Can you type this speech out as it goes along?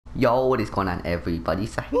Yo, what is going on everybody?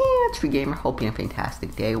 So hey, it's Psn Gamer, hope you have a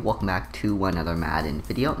fantastic day. Welcome back to another Madden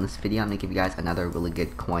video. In this video, I'm going to give you guys another really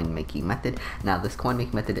good coin making method. Now this coin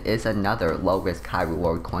making method is another low risk, high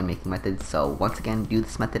reward coin making method. So once again, do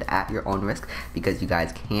this method at your own risk because you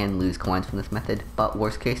guys can lose coins from this method. But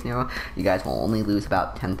worst case scenario, you guys will only lose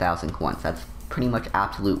about 10,000 coins. That's pretty much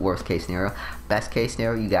absolute worst case scenario. Best case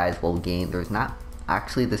scenario, you guys will gain, there's not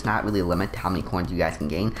really a limit to how many coins you guys can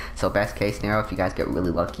gain. So best case scenario, if you guys get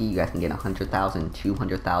really lucky, you guys can gain 100,000,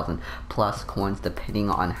 200,000 plus coins depending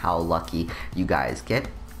on how lucky you guys get.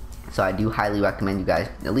 So I do highly recommend you guys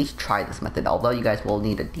at least try this method. Although you guys will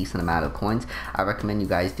need a decent amount of coins, I recommend you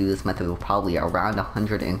guys do this method with probably around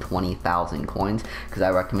 120,000 coins, because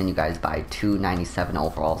I recommend you guys buy 297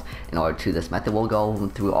 overalls in order to this method. We'll go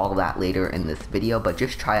through all of that later in this video, but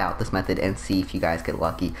just try out this method and see if you guys get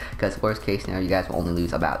lucky, because worst case scenario, you guys will only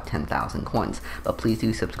lose about 10,000 coins. But please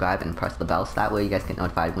do subscribe and press the bell so that way you guys get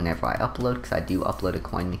notified whenever I upload, because I do upload a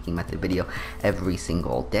coin making method video every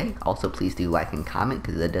single day. Also, please do like and comment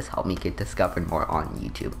because it does help me get discovered more on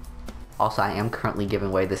YouTube. Also, I am currently giving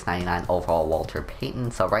away this 99 overall Walter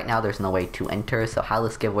Payton. So right now there's no way to enter. So how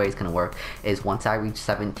this giveaway is going to work is once I reach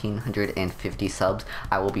 1,750 subs,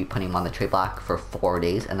 I will be putting him on the trade block for 4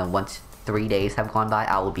 days, and then once 3 days have gone by,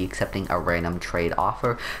 I will be accepting a random trade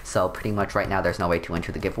offer. So pretty much right now there's no way to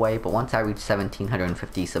enter the giveaway, but once I reach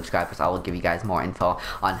 1,750 subscribers, I will give you guys more info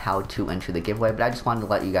on how to enter the giveaway. But I just wanted to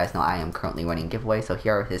let you guys know I am currently running giveaway. So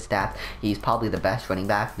here are his stats. He's probably the best running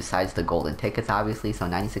back besides the golden tickets, obviously. So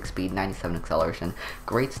 96 speed, 97 acceleration,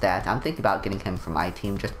 great stats. I'm thinking about getting him for my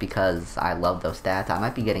team just because I love those stats. I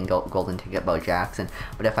might be getting golden ticket Bo Jackson,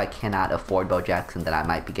 but if I cannot afford Bo Jackson, then I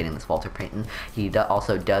might be getting this Walter Payton. He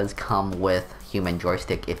also does come with human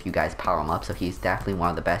joystick if you guys power him up, so he's definitely one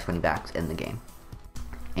of the best running backs in the game.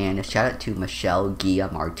 And a shout out to Michelle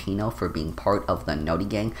Martino for being part of the Noti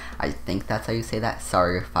gang. I think that's how you say that.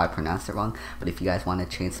 Sorry if I pronounced it wrong, but if you guys want a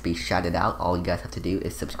chance to be shouted out, all you guys have to do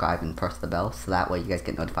is subscribe and press the bell, so that way you guys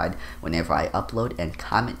get notified whenever I upload, and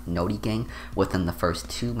comment Noti gang within the first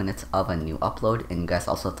 2 minutes of a new upload. And you guys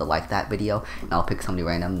also have to like that video, and I'll pick somebody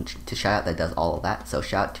random to shout out that does all of that. So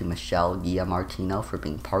shout out to Michelle Martino for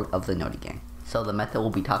being part of the Noti gang. So the method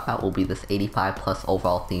we'll be talking about will be this 85 plus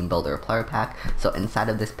overall theme builder player pack. So inside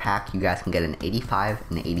of this pack, you guys can get an 85,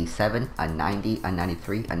 an 87, a 90, a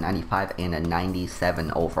 93, a 95, and a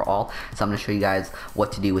 97 overall. So I'm going to show you guys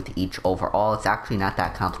what to do with each overall. It's actually not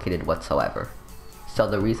that complicated whatsoever. So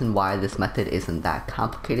the reason why this method isn't that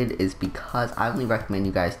complicated is because I only recommend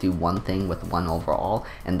you guys do one thing with one overall,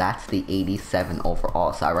 and that's the 87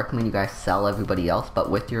 overall. So I recommend you guys sell everybody else, but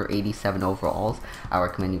with your 87 overalls, I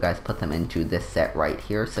recommend you guys put them into this set right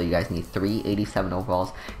here. So you guys need 3 87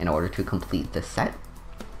 overalls in order to complete this set.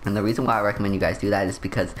 And the reason why I recommend you guys do that is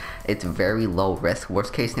because it's very low risk.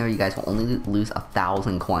 Worst case scenario, you guys will only lose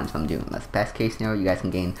 1,000 coins from doing this. Best case scenario, you guys can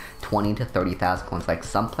gain 20 to 30,000 coins. Like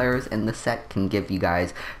some players in this set can give you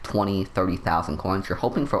guys 20, 30,000 coins. You're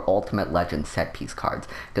hoping for Ultimate Legend set piece cards,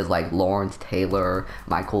 because like Lawrence Taylor,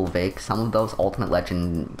 Michael Vick, some of those Ultimate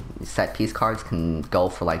Legend set piece cards can go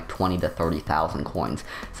for like 20 to 30,000 coins.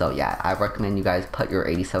 So yeah, I recommend you guys put your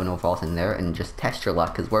 87 overalls in there and just test your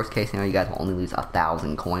luck, because worst case scenario, you guys will only lose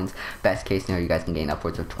 1,000 coins. Best case scenario, you guys can gain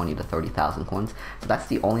upwards of 20 to 30,000 coins. So that's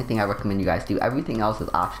the only thing I recommend you guys do. Everything else is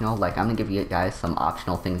optional. Like I'm gonna give you guys some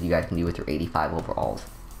optional things you guys can do with your 85 overalls.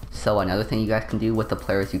 So another thing you guys can do with the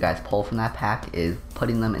players you guys pull from that pack is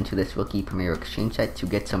putting them into this Rookie Premier Exchange set to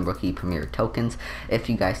get some Rookie Premier tokens. If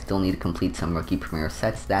you guys still need to complete some Rookie Premier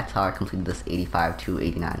sets, that's how I completed this 85 to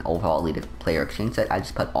 89 overall Elite Player Exchange set. I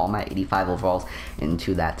just put all my 85 overalls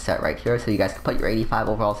into that set right here. So you guys can put your 85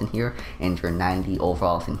 overalls in here and your 90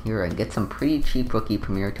 overalls in here and get some pretty cheap Rookie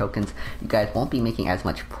Premier tokens. You guys won't be making as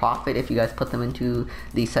much profit if you guys put them into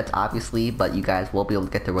these sets, obviously, but you guys will be able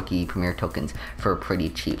to get the Rookie Premier tokens for pretty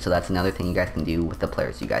cheap. So that's another thing you guys can do with the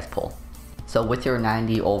players you guys pull. So with your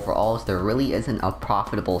 90 overalls, there really isn't a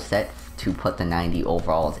profitable set to put the 90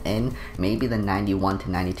 overalls in. Maybe the 91 to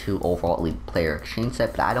 92 overall Elite Player Exchange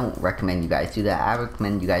set, but I don't recommend you guys do that. I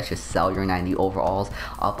recommend you guys just sell your 90 overalls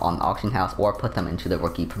up on the auction house or put them into the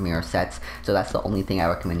Rookie Premier sets. So that's the only thing I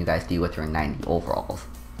recommend you guys do with your 90 overalls.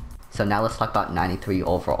 So now let's talk about 93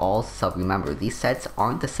 overalls. So remember, these sets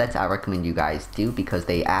aren't the sets I recommend you guys do because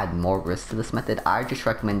they add more risk to this method. I just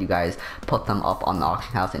recommend you guys put them up on the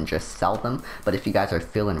auction house and just sell them. But if you guys are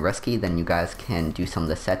feeling risky, then you guys can do some of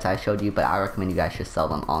the sets I showed you, but I recommend you guys just sell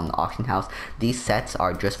them on the auction house. These sets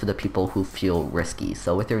are just for the people who feel risky.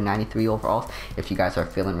 So with your 93 overalls, if you guys are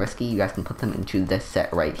feeling risky, you guys can put them into this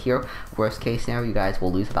set right here. Worst case scenario, you guys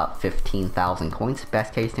will lose about 15,000 coins.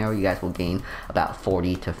 Best case scenario, you guys will gain about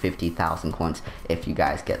 40 to 50 50,000 coins if you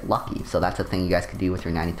guys get lucky. So that's a thing you guys can do with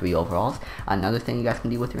your 93 overalls. Another thing you guys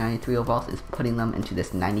can do with your 93 overalls is putting them into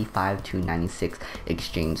this 95 to 96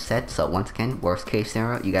 exchange set. So once again, worst case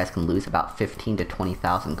scenario, you guys can lose about 15 to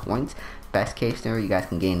 20,000 coins. Best case scenario, you guys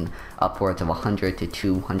can gain upwards of 100 to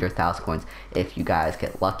 200,000 coins if you guys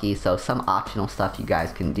get lucky. So some optional stuff you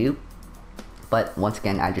guys can do, but once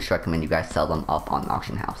again, I just recommend you guys sell them up on the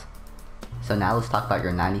auction house. So now let's talk about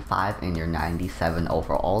your 95 and your 97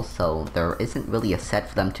 overalls. So there isn't really a set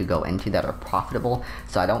for them to go into that are profitable,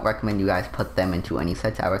 so I don't recommend you guys put them into any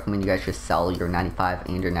sets. I recommend you guys just sell your 95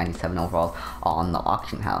 and your 97 overalls on the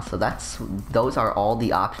auction house. So those are all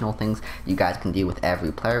the optional things you guys can do with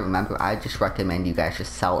every player. Remember, I just recommend you guys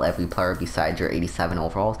just sell every player besides your 87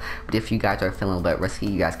 overalls. But if you guys are feeling a bit risky,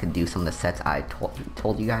 you guys could do some of the sets I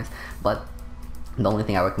told you guys. But the only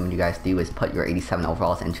thing I recommend you guys do is put your 87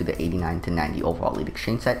 overalls into the 89 to 90 overall elite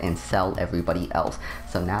exchange set and sell everybody else.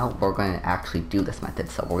 So now we're going to actually do this method.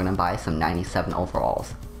 So we're going to buy some 97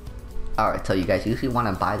 overalls. Alright, so you guys usually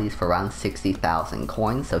want to buy these for around 60,000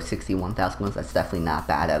 coins, so 61,000 coins, that's definitely not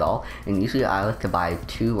bad at all. And usually I like to buy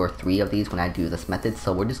 2 or 3 of these when I do this method,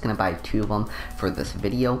 so we're just going to buy 2 of them for this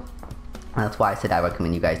video. And that's why I said I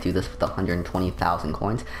recommend you guys do this with 120,000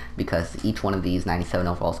 coins, because each one of these 97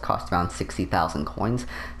 overalls costs around 60,000 coins.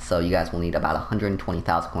 So you guys will need about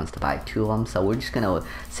 120,000 coins to buy 2 of them. So we're just going to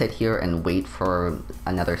sit here and wait for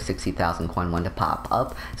another 60,000 coin one to pop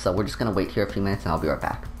up. So we're just going to wait here a few minutes and I'll be right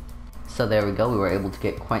back. So there we go, we were able to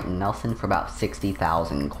get Quentin Nelson for about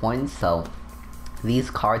 60,000 coins. So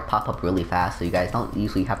these cards pop up really fast, so you guys don't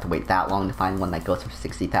usually have to wait that long to find one that goes for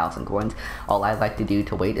 60,000 coins. All I like to do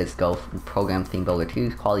to wait is go program Theme Builder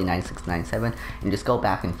 2, quality 96 to 97, and just go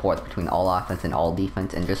back and forth between all offense and all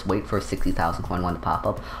defense, and just wait for a 60,000 coin one to pop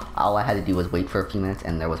up. All I had to do was wait for a few minutes,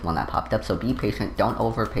 and there was one that popped up. So be patient, don't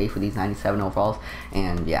overpay for these 97 overalls,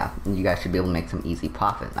 and yeah, you guys should be able to make some easy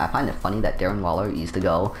profit. I find it funny that Darren Waller used to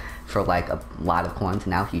go for like a lot of coins,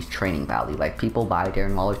 and now he's training value. Like, people buy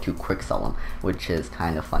Darren Waller to quick sell him, which is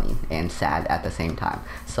kind of funny and sad at the same time.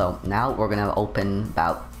 So now we're gonna open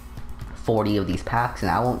about 40 of these packs,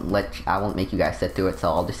 and I won't make you guys sit through it, so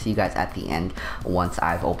I'll just see you guys at the end once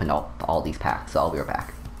I've opened up all these packs. So I'll be right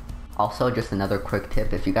back. Also, just another quick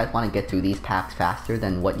tip, if you guys want to get through these packs faster,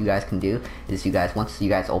 then what you guys can do is once you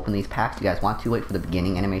guys open these packs, you guys want to wait for the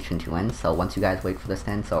beginning animation to end. So once you guys wait for this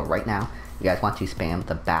to end, so right now, you guys want to spam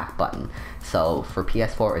the back button. So for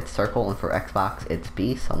PS4 it's circle, and for Xbox it's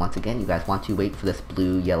B. So once again, you guys want to wait for this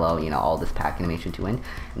blue, yellow, all this pack animation to end,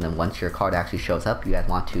 and then once your card actually shows up, you guys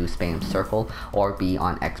want to spam circle or B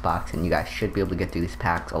on Xbox, and you guys should be able to get through these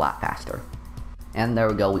packs a lot faster. And there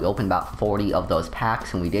we go, we opened about 40 of those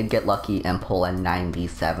packs, and we did get lucky and pull a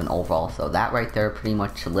 97 overall. So that right there pretty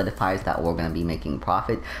much solidifies that we're going to be making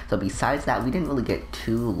profit. So besides that, we didn't really get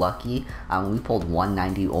too lucky. We pulled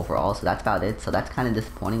 190 overall, so that's about it. So that's kind of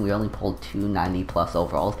disappointing. We only pulled 290 plus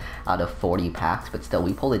overalls out of 40 packs, but still,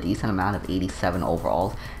 we pulled a decent amount of 87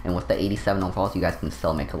 overalls. And with the 87 overalls, you guys can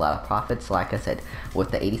still make a lot of profits. So like I said,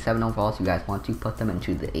 with the 87 overalls, you guys want to put them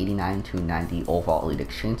into the 89 to 90 overall elite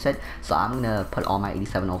exchange set. So I'm going to put all my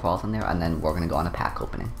 87 overalls in there, and then we're going to go on a pack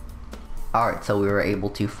opening. Alright, so we were able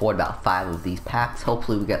to afford about 5 of these packs.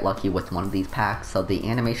 Hopefully we get lucky with one of these packs. So the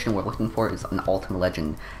animation we're looking for is an Ultimate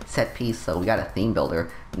Legend set piece. So we got a Theme Builder,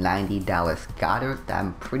 90 Dallas Goddard.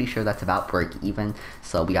 I'm pretty sure that's about break even.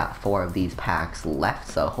 So we got 4 of these packs left.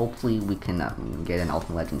 So hopefully we can get an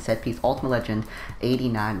Ultimate Legend set piece. Ultimate Legend,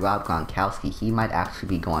 89 Rob Gronkowski. He might actually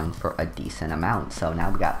be going for a decent amount. So now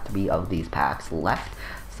we got 3 of these packs left.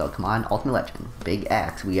 So come on, Ultimate Legend, Big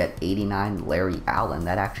X, we got 89 Larry Allen.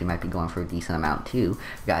 That actually might be going for a decent amount too.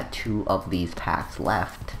 We got 2 of these packs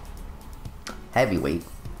left. Heavyweight,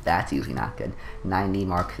 that's usually not good. 90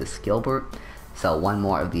 Marcus Gilbert. So 1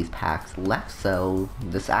 more of these packs left. So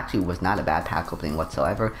this actually was not a bad pack opening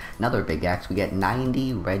whatsoever. Another Big X, we get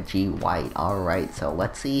 90 Reggie White. Alright, so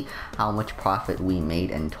let's see how much profit we made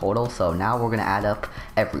in total. So now we're going to add up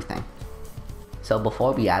everything. So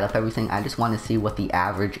before we add up everything, I just want to see what the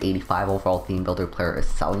average 85 overall Theme Builder player is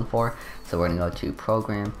selling for. So we're going to go to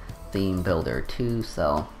Program, Theme Builder 2.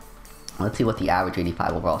 So let's see what the average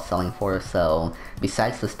 85 overall is selling for. So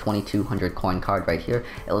besides this 2200 coin card right here,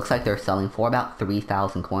 it looks like they're selling for about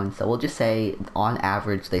 3,000 coins. So we'll just say on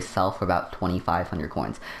average they sell for about 2,500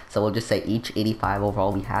 coins. So we'll just say each 85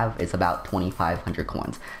 overall we have is about 2,500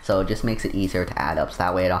 coins. So it just makes it easier to add up. So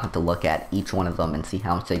that way I don't have to look at each one of them and see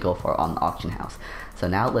how much they go for on the auction house. So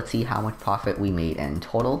now let's see how much profit we made in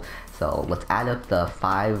total. So let's add up the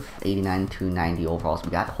 589 to 90 overalls we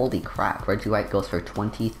got. Holy crap, Reggie White goes for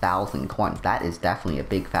 20,000 coins. That is definitely a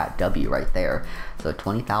big fat W right there. So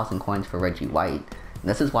 20,000 coins for Reggie White.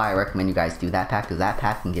 This is why I recommend you guys do that pack, because that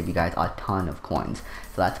pack can give you guys a ton of coins.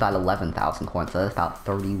 So that's about 11,000 coins, so that's about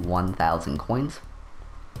 31,000 coins.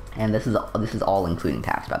 And this is all including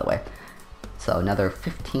tax, by the way. So another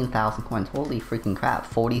 15,000 coins. Holy freaking crap.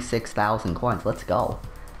 46,000 coins. Let's go.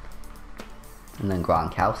 And then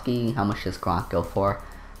Gronkowski. How much does Gronk go for?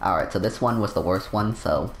 Alright, so this one was the worst one.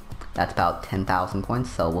 So that's about 10,000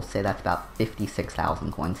 coins. So we'll say that's about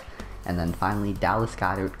 56,000 coins. And then finally, Dallas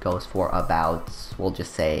Goedert goes for about, we'll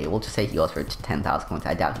just say he goes for 10,000 coins.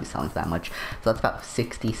 I doubt he's selling for that much. So that's about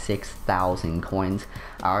 66,000 coins.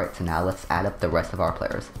 Alright, so now let's add up the rest of our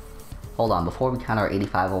players. Hold on, before we count our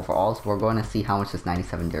 85 overalls, we're going to see how much this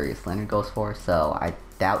 97 Darius Leonard goes for. So I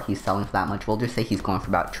doubt he's selling for that much. We'll just say he's going for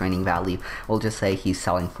about training value. We'll just say he's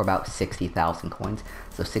selling for about 60,000 coins.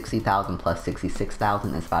 So 60,000 plus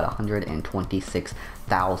 66,000 is about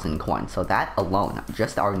 126,000 coins. So that alone,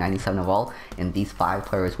 just our 97 overall, and these 5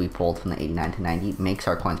 players we pulled from the 89 to 90 makes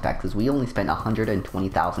our coins back, because we only spent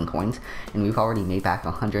 120,000 coins, and we've already made back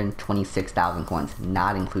 126,000 coins,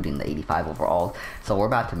 not including the 85 overalls. So we're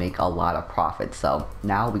about to make a lot of profit. So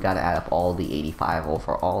now we got to add up all the 85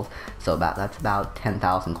 overalls. So that's about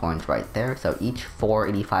 10,000 coins right there. So each 4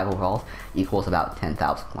 85 overalls equals about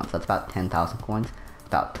 10,000 coins. That's about 10,000 coins.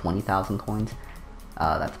 About 20,000 coins.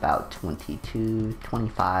 That's about 22,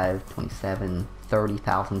 25, 27,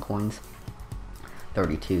 30,000 coins.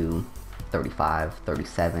 32, 35,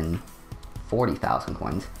 37, 40,000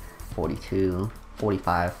 coins. 42,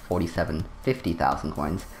 45, 47, 50,000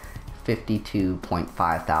 coins.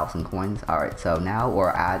 52.5 thousand coins. Alright, so now we're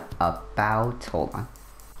at about, hold on.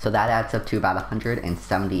 So that adds up to about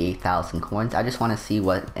 178,000 coins. I just want to see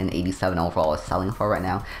what an 87 overall is selling for right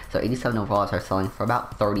now. So 87 overalls are selling for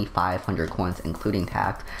about 3,500 coins, including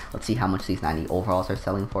tax. Let's see how much these 90 overalls are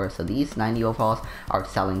selling for. So these 90 overalls are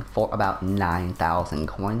selling for about 9,000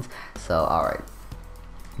 coins. So alright,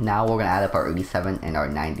 now we're going to add up our 87 and our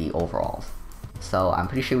 90 overalls. So I'm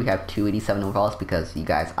pretty sure we have 2 87 overalls, because you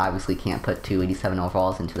guys obviously can't put 2 87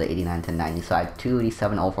 overalls into the 89 to 90. So I had 2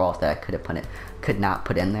 87 overalls that I could not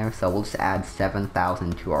put in there. So we'll just add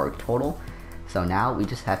 7,000 to our total. So now we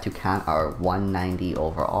just have to count our 190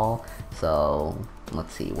 overall. So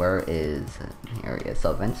let's see, here he is.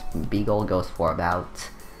 So Vince Beagle goes for about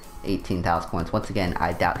 18,000 coins. Once again,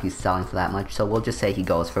 I doubt he's selling for that much, so we'll just say he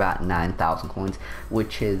goes for about 9,000 coins,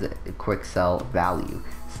 which is quick sell value.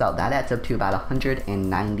 So that adds up to about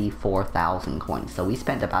 194,000 coins. So we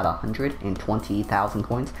spent about 120,000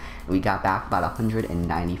 coins, and we got back about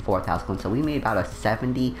 194,000 coins. So we made about a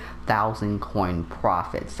 70,000 coin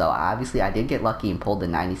profit. So obviously I did get lucky and pulled the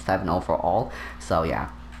 97 overall. So yeah,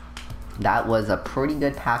 that was a pretty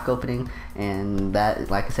good pack opening, and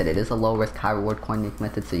that, like I said, it is a low risk high reward coin making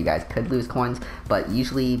method, so you guys could lose coins, but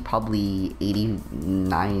usually probably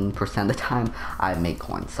 89% of the time I make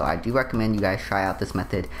coins. So I do recommend you guys try out this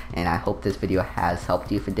method, and I hope this video has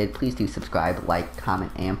helped you. If it did, please do subscribe, like,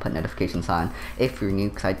 comment, and put notifications on if you're new,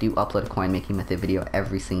 because I do upload a coin making method video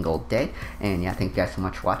every single day. And yeah, thank you guys so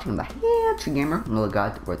much for watching. I'm the GLITCHY Gamer.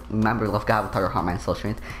 Remember, love God with all your heart, mind, soul,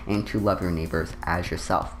 strength, and to love your neighbors as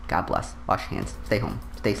yourself. God bless. Wash your hands. Stay home.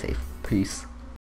 Stay safe. Peace.